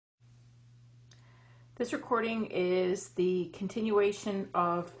This recording is the continuation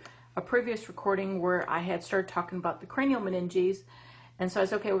of a previous recording where I had started talking about the cranial meninges. And so I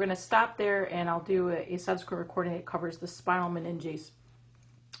said, okay, we're going to stop there and I'll do a subsequent recording that covers the spinal meninges.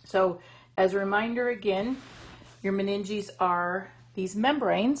 So as a reminder again, your meninges are these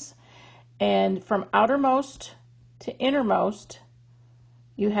membranes, and from outermost to innermost,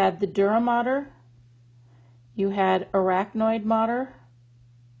 you had the Dura Mater, you had Arachnoid Mater,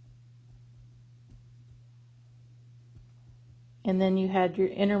 and then you had your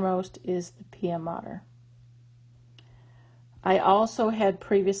innermost is the Pia Mater. I also had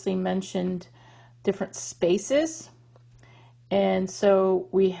previously mentioned different spaces, and so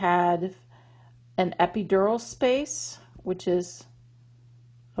we had an epidural space, which is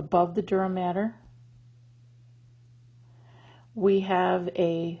above the Dura Mater. We have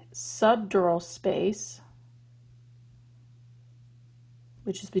a subdural space,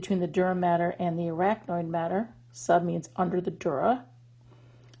 which is between the Dura Mater and the Arachnoid Mater. Sub means under the dura,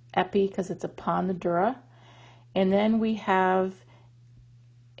 epi because it's upon the dura, and then we have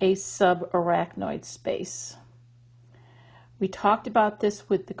a subarachnoid space. We talked about this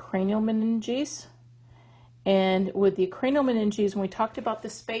with the cranial meninges, and with the cranial meninges, when we talked about the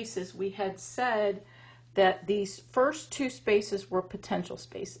spaces, we had said that these first two spaces were potential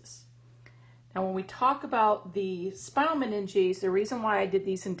spaces. Now when we talk about the spinal meninges, the reason why I did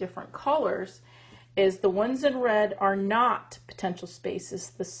these in different colors is the ones in red are not potential spaces.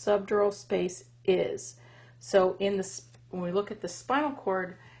 The subdural space is. So when we look at the spinal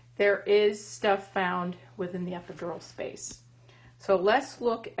cord, there is stuff found within the epidural space. So let's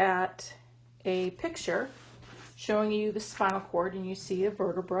look at a picture showing you the spinal cord, and you see a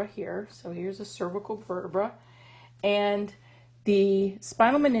vertebra here. So here's a cervical vertebra and the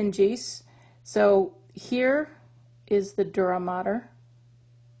spinal meninges. So here is the Dura Mater,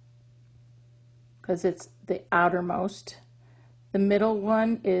 because it's the outermost. The middle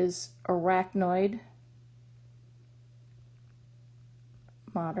one is Arachnoid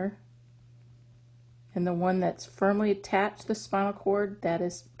Mater. And the one that's firmly attached to the spinal cord, that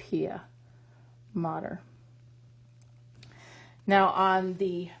is Pia Mater. Now on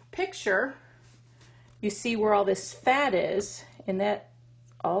the picture, you see where all this fat is, and that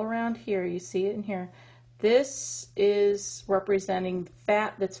all around here, you see it in here. This is representing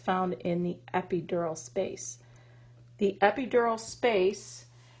fat that's found in the epidural space. The epidural space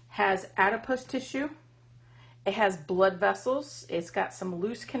has adipose tissue, it has blood vessels, it's got some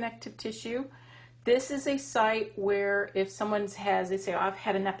loose connective tissue. This is a site where if someone they say, oh, I've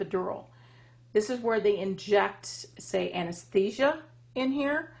had an epidural. This is where they inject, say, anesthesia in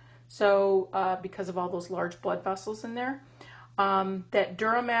here. So because of all those large blood vessels in there. That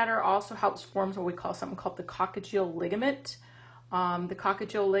Dura Mater also helps form what we call something called the Cockatiel Ligament. The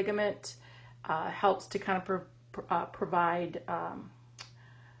Cockatiel Ligament helps to kind of provide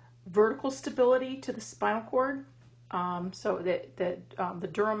vertical stability to the spinal cord. So that the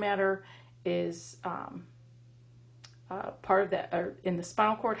Dura Mater is part of that, in the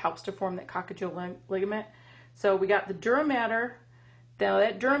spinal cord, helps to form that Cockatiel Ligament. So we got the Dura Mater. Now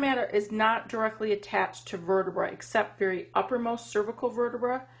that Dura Mater is not directly attached to vertebra except very uppermost cervical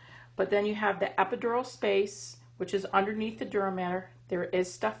vertebra, but then you have the epidural space, which is underneath the Dura Mater. There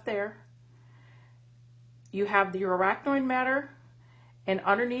is stuff there. You have the Arachnoid Mater, and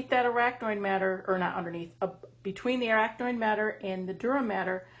underneath that Arachnoid Mater, or not underneath, between the Arachnoid Mater and the Dura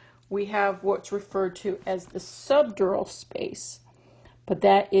Mater, we have what's referred to as the subdural space, but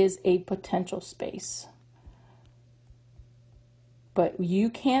that is a potential space. But you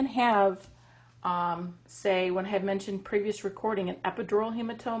can have, say, when I had mentioned previous recording, an epidural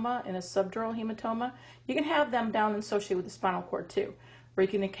hematoma and a subdural hematoma, you can have them down associated with the spinal cord too, where you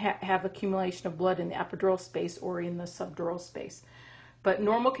can have accumulation of blood in the epidural space or in the subdural space. But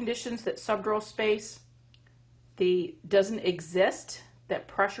normal conditions, that subdural space doesn't exist. That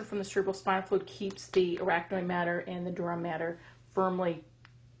pressure from the cerebral spinal fluid keeps the Arachnoid Mater and the Dura Mater firmly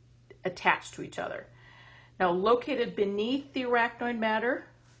attached to each other. Now, located beneath the Arachnoid Mater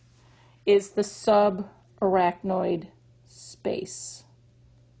is the Subarachnoid Space.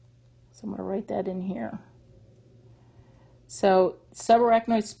 So I'm going to write that in here. So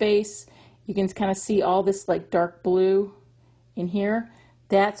Subarachnoid Space, you can kind of see all this like dark blue in here.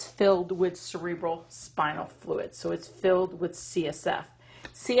 That's filled with cerebral spinal fluid. So it's filled with CSF.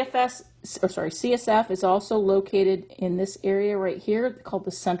 CSF is also located in this area right here called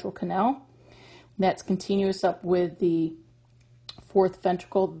the central canal. That's continuous up with the fourth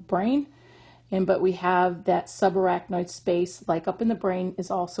ventricle of the brain. But we have that subarachnoid space, like up in the brain,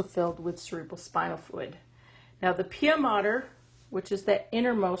 is also filled with cerebral spinal fluid. Now the Pia Mater, which is that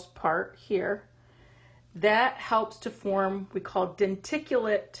innermost part here, that helps to form, we call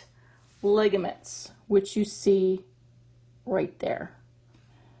denticulate ligaments, which you see right there.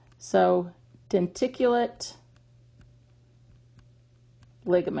 So denticulate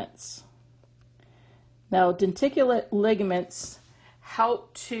ligaments. Now, denticulate ligaments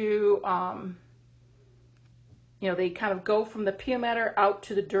help to, they kind of go from the Pia Mater out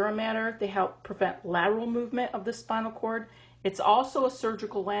to the Dura Mater. They help prevent lateral movement of the spinal cord. It's also a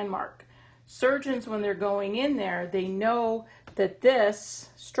surgical landmark. Surgeons, when they're going in there, they know that this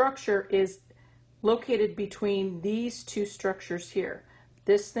structure is located between these two structures here.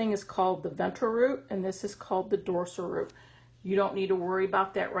 This thing is called the ventral root, and this is called the dorsal root. You don't need to worry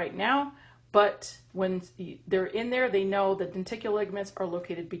about that right now, but when they're in there, they know that denticulate ligaments are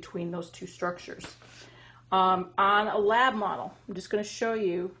located between those two structures. On a lab model, I'm just going to show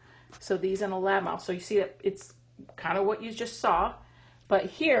you, so these in a lab model. So you see that it's kind of what you just saw, but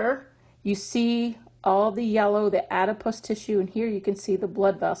here you see all the yellow, the adipose tissue, and here you can see the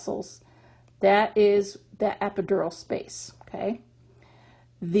blood vessels. That is the epidural space, okay?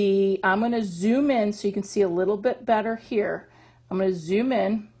 I'm going to zoom in so you can see a little bit better here. I'm going to zoom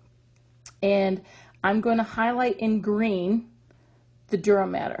in, and I'm going to highlight in green the Dura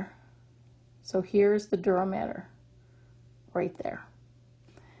Mater. So here's the Dura Mater right there.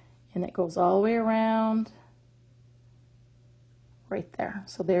 And it goes all the way around right there.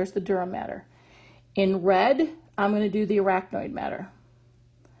 So there's the Dura Mater. In red, I'm going to do the Arachnoid Mater.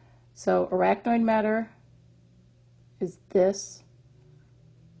 So Arachnoid Mater is this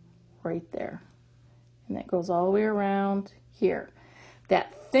right there. And that goes all the way around here.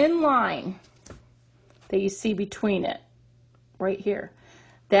 That thin line that you see between it, right here,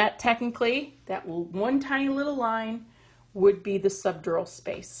 that technically, that one tiny little line would be the subdural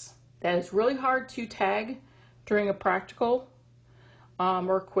space. That is really hard to tag during a practical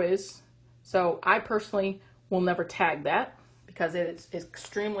or quiz. So I personally will never tag that because it is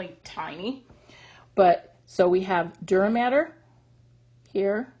extremely tiny. But so we have Dura Mater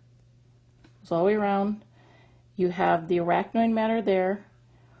here, goes all the way around. You have the Arachnoid Mater there.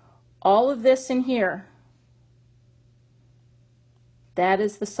 All of this in here, that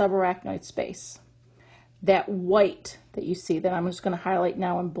is the subarachnoid space. That white that you see that I'm just going to highlight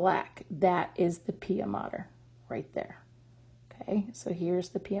now in black, that is the Pia Mater right there. Okay, so here's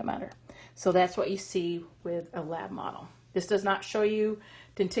the Pia Mater. So that's what you see with a lab model. This does not show you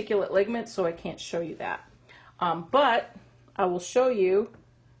denticulate ligaments, so I can't show you that. But I will show you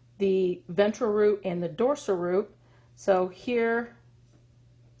the ventral root and the dorsal root. So here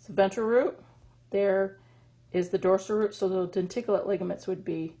is the ventral root, there is the dorsal root, so the denticulate ligaments would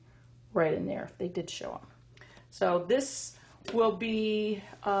be right in there if they did show them. So this will be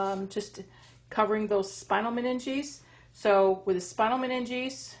just covering those spinal meninges. So with the spinal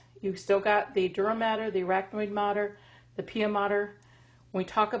meninges, you've still got the Dura Mater, the Arachnoid Mater, the Pia Mater. When we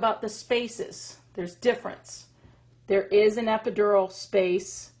talk about the spaces, there's difference. There is an epidural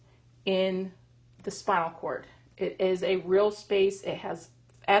space in the spinal cord. It is a real space. It has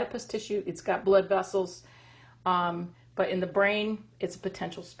adipose tissue. It's got blood vessels. But in the brain, it's a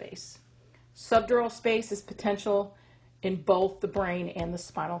potential space. Subdural space is potential in both the brain and the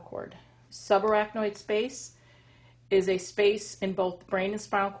spinal cord. Subarachnoid space is a space in both the brain and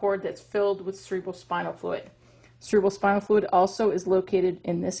spinal cord that's filled with cerebral spinal fluid. Cerebral spinal fluid also is located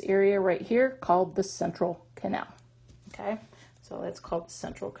in this area right here called the central canal. Okay, so that's called the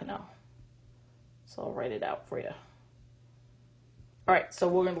central canal. So I'll write it out for you. All right, so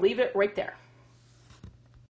we're going to leave it right there.